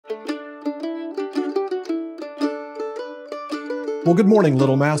Well, good morning,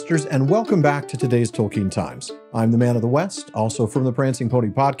 Little Masters, and welcome back to today's Tolkien Times. I'm the Man of the West, also from the Prancing Pony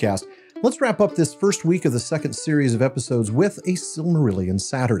podcast. Let's wrap up this first week of the second series of episodes with a Silmarillion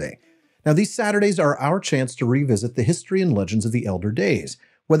Saturday. Now, these Saturdays are our chance to revisit the history and legends of the Elder Days,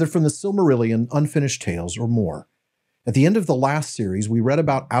 whether from the Silmarillion, Unfinished Tales, or more. At the end of the last series, we read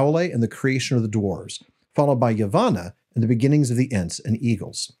about Aurë and the creation of the dwarves, followed by Yavanna and the beginnings of the Ents and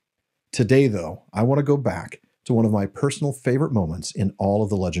Eagles. Today, though, I want to go back to one of my personal favorite moments in all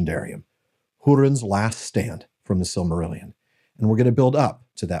of the Legendarium, Húrin's last stand from the Silmarillion. And we're going to build up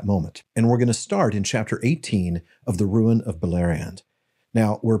to that moment. And we're going to start in chapter 18 of the Ruin of Beleriand.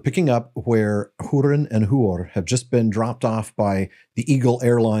 Now, we're picking up where Húrin and Húor have just been dropped off by the Eagle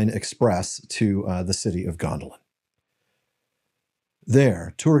Airline Express to the city of Gondolin.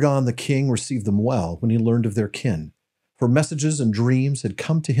 There, Turgon the king received them well when he learned of their kin, for messages and dreams had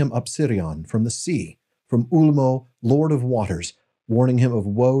come to him up Sirion from the sea, from Ulmo, Lord of Waters, warning him of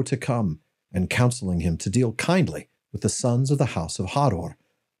woe to come, and counseling him to deal kindly with the sons of the house of Hador,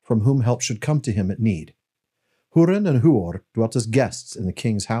 from whom help should come to him at need. Húrin and Húor dwelt as guests in the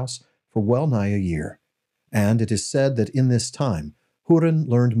king's house for well nigh a year, and it is said that in this time Húrin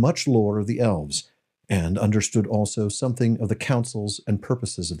learned much lore of the elves, and understood also something of the counsels and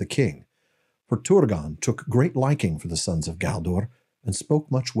purposes of the king. For Turgon took great liking for the sons of Galdor, and spoke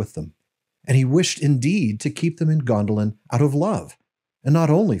much with them. And he wished indeed to keep them in Gondolin out of love, and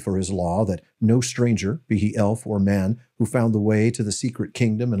not only for his law that no stranger, be he elf or man, who found the way to the secret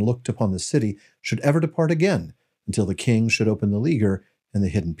kingdom and looked upon the city, should ever depart again, until the king should open the leaguer and the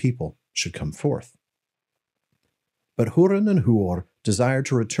hidden people should come forth. But Húrin and Húor desired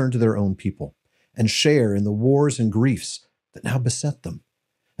to return to their own people, and share in the wars and griefs that now beset them.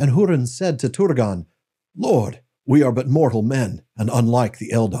 And Húrin said to Turgon, "Lord, we are but mortal men, and unlike the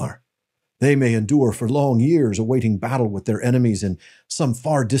Eldar. They may endure for long years awaiting battle with their enemies in some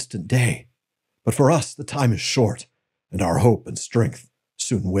far distant day. But for us the time is short, and our hope and strength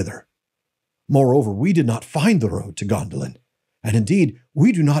soon wither. Moreover, we did not find the road to Gondolin, and indeed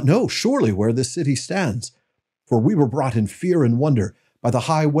we do not know surely where this city stands, for we were brought in fear and wonder by the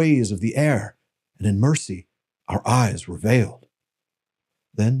high ways of the air, and in mercy our eyes were veiled."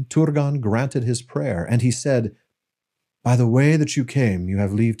 Then Turgon granted his prayer, and he said, "By the way that you came you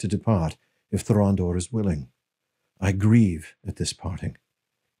have leave to depart, if Thorondor is willing. I grieve at this parting,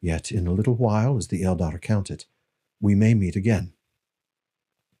 yet in a little while, as the Eldar count it, we may meet again."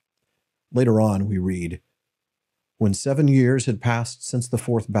 Later on we read, "When 7 years had passed since the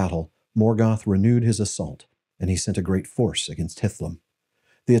fourth battle, Morgoth renewed his assault, and he sent a great force against Hithlum.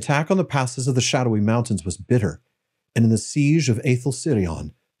 The attack on the passes of the Shadowy Mountains was bitter, and in the siege of Aethel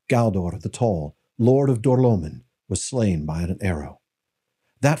Sirion, Galdor the Tall, Lord of Dorlomin, was slain by an arrow.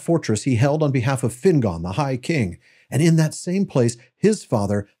 That fortress he held on behalf of Fingon, the High King, and in that same place his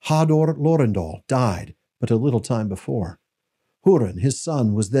father, Hador Lorindal, died but a little time before. Húrin, his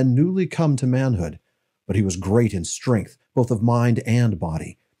son, was then newly come to manhood, but he was great in strength, both of mind and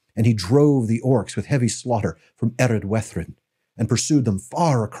body, and he drove the orcs with heavy slaughter from Ered Wethrin, and pursued them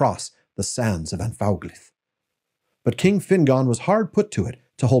far across the sands of Anfauglith. But King Fingon was hard put to it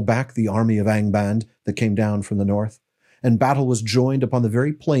to hold back the army of Angband that came down from the north, and battle was joined upon the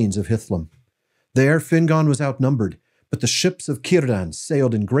very plains of Hithlum. There Fingon was outnumbered, but the ships of Círdan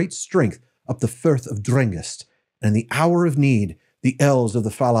sailed in great strength up the firth of Drengist, and in the hour of need the elves of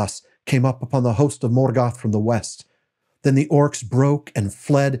the Falas came up upon the host of Morgoth from the west. Then the orcs broke and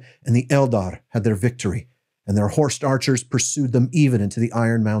fled, and the Eldar had their victory, and their horsed archers pursued them even into the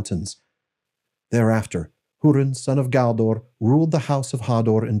Iron Mountains. Thereafter Húrin, son of Galdor, ruled the house of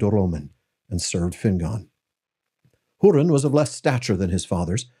Hador in Doromin, and served Fingon. Húrin was of less stature than his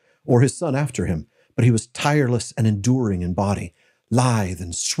fathers, or his son after him, but he was tireless and enduring in body, lithe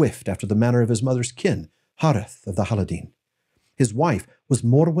and swift after the manner of his mother's kin, Hareth of the Haladin. His wife was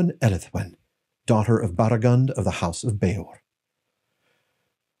Morwen Elithwen, daughter of Baragund of the house of Beor.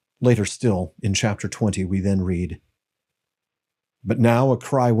 Later still, in chapter 20, we then read, "But now a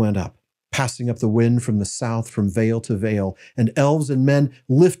cry went up, passing up the wind from the south from vale to vale, and elves and men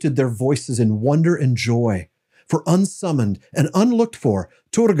lifted their voices in wonder and joy. For unsummoned and unlooked for,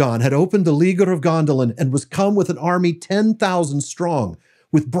 Turgon had opened the leaguer of Gondolin and was come with an army 10,000 strong,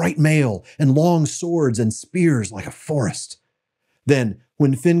 with bright mail and long swords and spears like a forest. Then,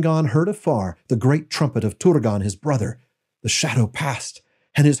 when Fingon heard afar the great trumpet of Turgon his brother, the shadow passed,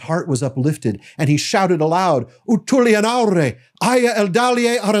 and his heart was uplifted, and he shouted aloud, Utulian Aurë, Aya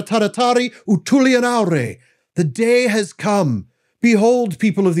Eldalie Arataratari, Utulian Aurë. The day has come. Behold,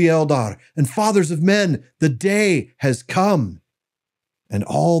 people of the Eldar, and fathers of men, the day has come. And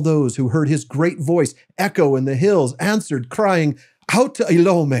all those who heard his great voice echo in the hills answered, crying, "Out to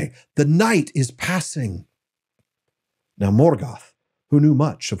Elome, the night is passing." Now Morgoth, who knew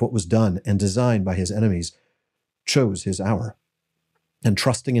much of what was done and designed by his enemies, chose his hour, and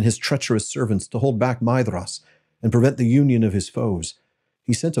trusting in his treacherous servants to hold back Maedhros and prevent the union of his foes,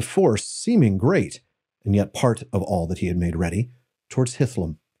 he sent a force seeming great, and yet part of all that he had made ready, towards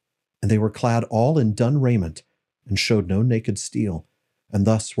Hithlum. And they were clad all in dun raiment, and showed no naked steel, and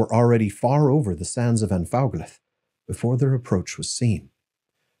thus were already far over the sands of Anfauglith, before their approach was seen.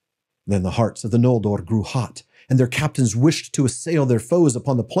 Then the hearts of the Noldor grew hot, and their captains wished to assail their foes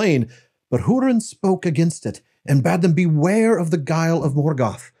upon the plain, but Húrin spoke against it, and bade them beware of the guile of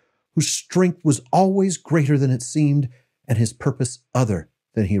Morgoth, whose strength was always greater than it seemed, and his purpose other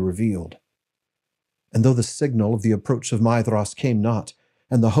than he revealed. And though the signal of the approach of Maedhros came not,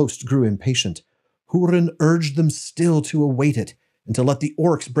 and the host grew impatient, Húrin urged them still to await it, and to let the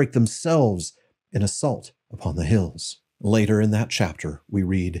orcs break themselves in assault upon the hills. Later in that chapter, we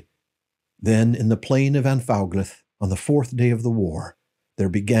read, "Then in the plain of Anfauglith, on the 4th day of the war, there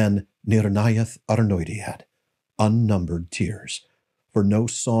began Nirnaeth Arnoediad, unnumbered tears, for no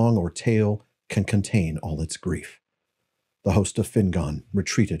song or tale can contain all its grief. The host of Fingon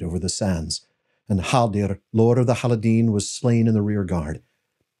retreated over the sands, and Haldir, lord of the Haladin, was slain in the rear guard.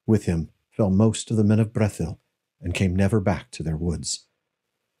 With him fell most of the men of Brethil, and came never back to their woods.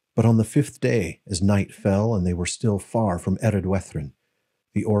 But on the 5th day, as night fell and they were still far from Eredwethrin,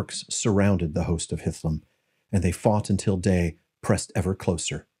 the orcs surrounded the host of Hithlum, and they fought until day pressed ever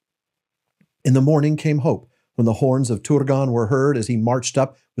closer. In the morning came hope, when the horns of Turgon were heard as he marched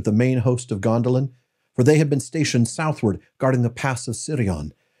up with the main host of Gondolin, for they had been stationed southward, guarding the pass of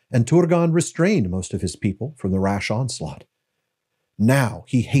Sirion, and Turgon restrained most of his people from the rash onslaught. Now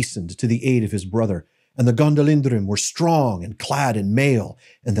he hastened to the aid of his brother, and the Gondolindrim were strong and clad in mail,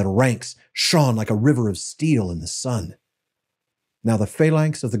 and their ranks shone like a river of steel in the sun. Now the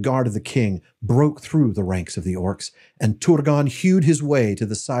phalanx of the guard of the king broke through the ranks of the orcs, and Turgon hewed his way to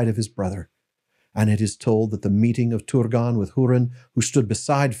the side of his brother. And it is told that the meeting of Turgon with Húrin, who stood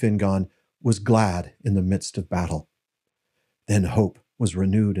beside Fingon, was glad in the midst of battle. Then hope was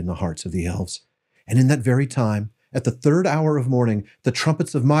renewed in the hearts of the elves, and in that very time, at the 3rd hour of morning, the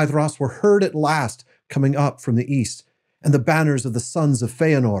trumpets of Maedhros were heard at last coming up from the east, and the banners of the sons of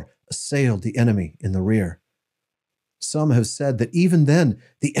Feanor assailed the enemy in the rear. Some have said that even then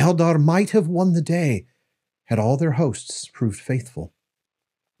the Eldar might have won the day, had all their hosts proved faithful.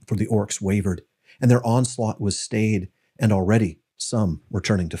 For the orcs wavered, and their onslaught was stayed, and already some were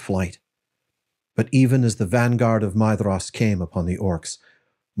turning to flight. But even as the vanguard of Maedhros came upon the orcs,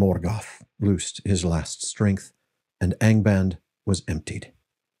 Morgoth loosed his last strength, and Angband was emptied.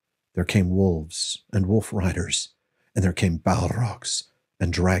 There came wolves and wolf riders, and there came Balrogs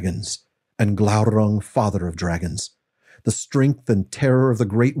and dragons, and Glaurung, father of dragons. The strength and terror of the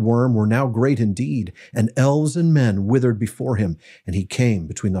great worm were now great indeed, and elves and men withered before him, and he came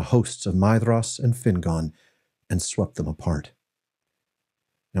between the hosts of Maedhros and Fingon, and swept them apart.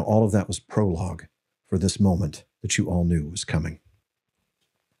 Now all of that was prologue for this moment that you all knew was coming.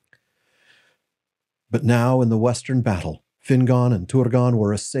 But now in the western battle, Fingon and Turgon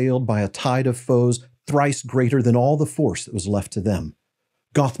were assailed by a tide of foes thrice greater than all the force that was left to them.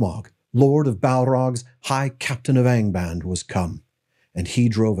 Gothmog, lord of Balrogs, high captain of Angband, was come, and he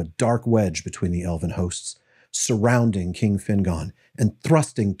drove a dark wedge between the elven hosts, surrounding King Fingon, and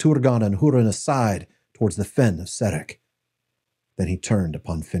thrusting Turgon and Húrin aside towards the fen of Serek. Then he turned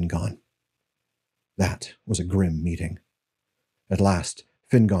upon Fingon. That was a grim meeting. At last,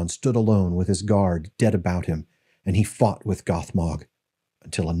 Fingon stood alone with his guard dead about him, and he fought with Gothmog,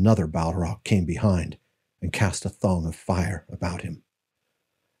 until another Balrog came behind and cast a thong of fire about him.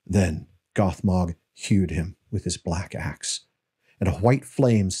 Then Gothmog hewed him with his black axe, and a white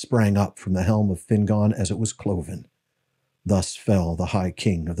flame sprang up from the helm of Fingon as it was cloven. Thus fell the high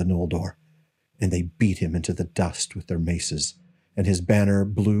king of the Noldor, and they beat him into the dust with their maces, and his banner,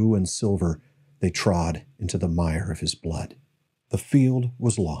 blue and silver, they trod into the mire of his blood. The field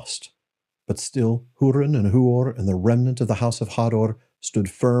was lost, but still Húrin and Huor and the remnant of the house of Hador stood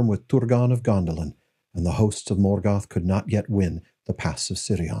firm with Turgon of Gondolin, and the hosts of Morgoth could not yet win the pass of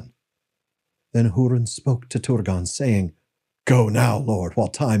Sirion. Then Húrin spoke to Turgon, saying, "Go now, Lord, while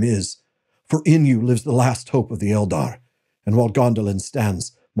time is, for in you lives the last hope of the Eldar, and while Gondolin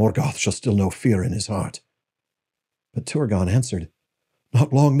stands, Morgoth shall still know fear in his heart." But Turgon answered,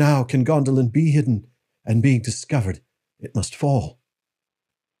 "Not long now can Gondolin be hidden, and being discovered, it must fall."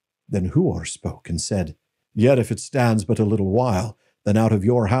 Then Huor spoke and said, "Yet if it stands but a little while, then out of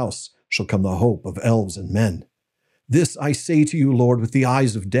your house shall come the hope of elves and men. This I say to you, Lord, with the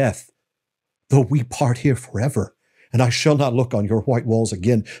eyes of death. Though we part here forever, and I shall not look on your white walls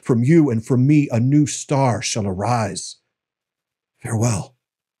again, from you and from me a new star shall arise. Farewell.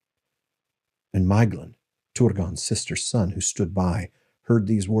 And Meiglin, Turgon's sister's son, who stood by, heard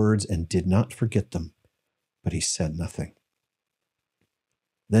these words and did not forget them, but he said nothing.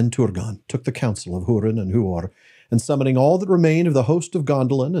 Then Turgon took the counsel of Húrin and Húor, and summoning all that remained of the host of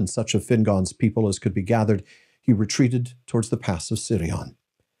Gondolin and such of Fingon's people as could be gathered, he retreated towards the pass of Sirion.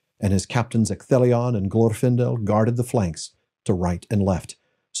 And his captains Ecthelion and Glorfindel guarded the flanks to right and left,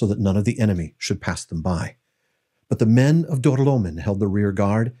 so that none of the enemy should pass them by. But the men of Dorlomin held the rear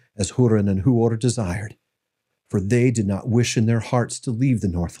guard, as Húrin and Húor desired. For they did not wish in their hearts to leave the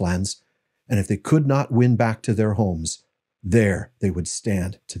Northlands, and if they could not win back to their homes, there they would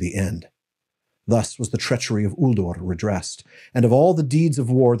stand to the end. Thus was the treachery of Uldor redressed, and of all the deeds of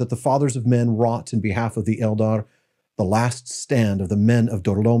war that the fathers of men wrought in behalf of the Eldar, the last stand of the men of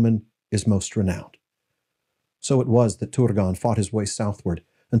Dorlomin is most renowned. So it was that Turgon fought his way southward,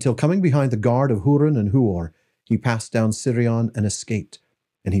 until coming behind the guard of Húrin and Húor, he passed down Sirion and escaped,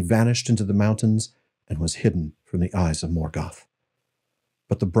 and he vanished into the mountains and was hidden from the eyes of Morgoth.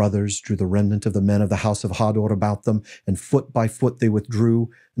 But the brothers drew the remnant of the men of the house of Hador about them, and foot by foot they withdrew,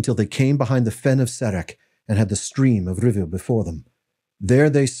 until they came behind the fen of Serek, and had the stream of Rivil before them. There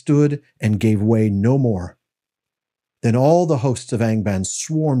they stood, and gave way no more. Then all the hosts of Angband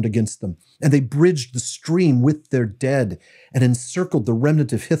swarmed against them, and they bridged the stream with their dead, and encircled the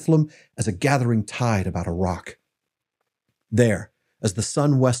remnant of Hithlum as a gathering tide about a rock. There, as the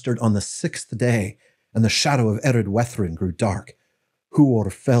sun westered on the 6th day, and the shadow of Ered Wethrin grew dark,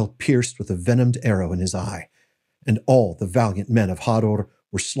 Húor fell pierced with a venomed arrow in his eye, and all the valiant men of Hador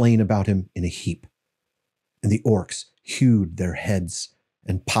were slain about him in a heap. And the orcs hewed their heads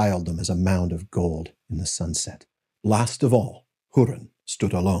and piled them as a mound of gold in the sunset. Last of all, Húrin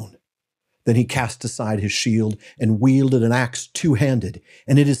stood alone. Then he cast aside his shield and wielded an axe two-handed,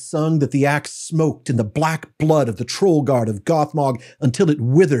 and it is sung that the axe smoked in the black blood of the troll guard of Gothmog until it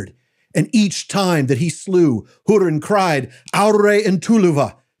withered. And each time that he slew, Húrin cried, Aurë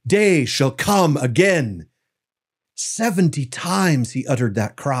Entuluva, day shall come again. 70 times he uttered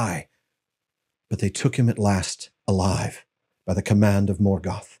that cry. But they took him at last alive by the command of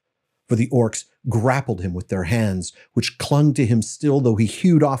Morgoth. For the orcs grappled him with their hands, which clung to him still though he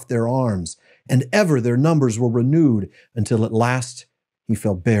hewed off their arms, and ever their numbers were renewed, until at last he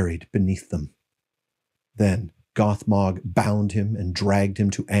fell buried beneath them. Then Gothmog bound him and dragged him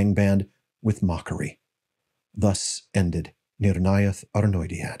to Angband with mockery. Thus ended Nirnaeth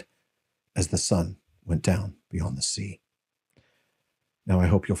Arnoediad, as the sun went down beyond the sea. Now I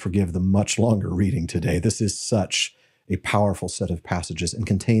hope you'll forgive the much longer reading today. This is such a powerful set of passages and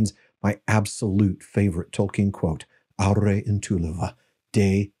contains my absolute favorite Tolkien quote, Aurë Entuluva,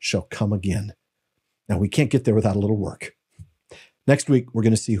 day shall come again. Now we can't get there without a little work. Next week, we're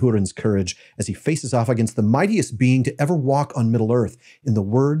going to see Húrin's courage as he faces off against the mightiest being to ever walk on Middle-earth, in the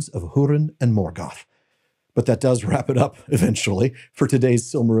words of Húrin and Morgoth. But that does wrap it up, eventually, for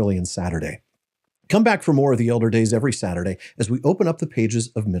today's Silmarillion Saturday. Come back for more of the Elder Days every Saturday as we open up the pages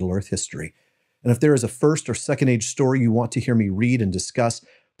of Middle-earth history. And if there is a First or Second Age story you want to hear me read and discuss,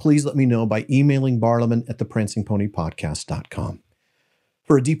 please let me know by emailing barlaman@theprancingponypodcast.com.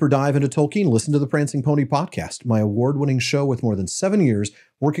 For a deeper dive into Tolkien, listen to the Prancing Pony Podcast, my award-winning show with more than 7 years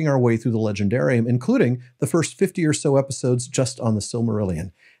working our way through the Legendarium, including the first 50 or so episodes just on the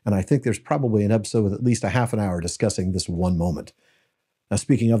Silmarillion. And I think there's probably an episode with at least a half an hour discussing this one moment. Now,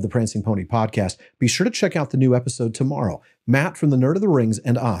 speaking of the Prancing Pony Podcast, be sure to check out the new episode tomorrow. Matt from the Nerd of the Rings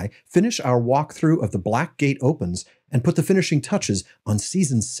and I finish our walkthrough of The Black Gate Opens and put the finishing touches on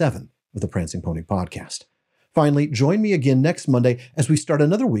Season 7 of the Prancing Pony Podcast. Finally, join me again next Monday as we start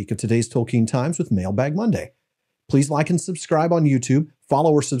another week of Today's Tolkien Times with Mailbag Monday. Please like and subscribe on YouTube,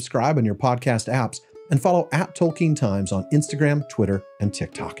 follow or subscribe on your podcast apps, and follow @Tolkien Times on Instagram, Twitter, and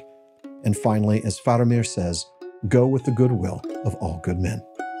TikTok. And finally, as Faramir says, go with the goodwill of all good men.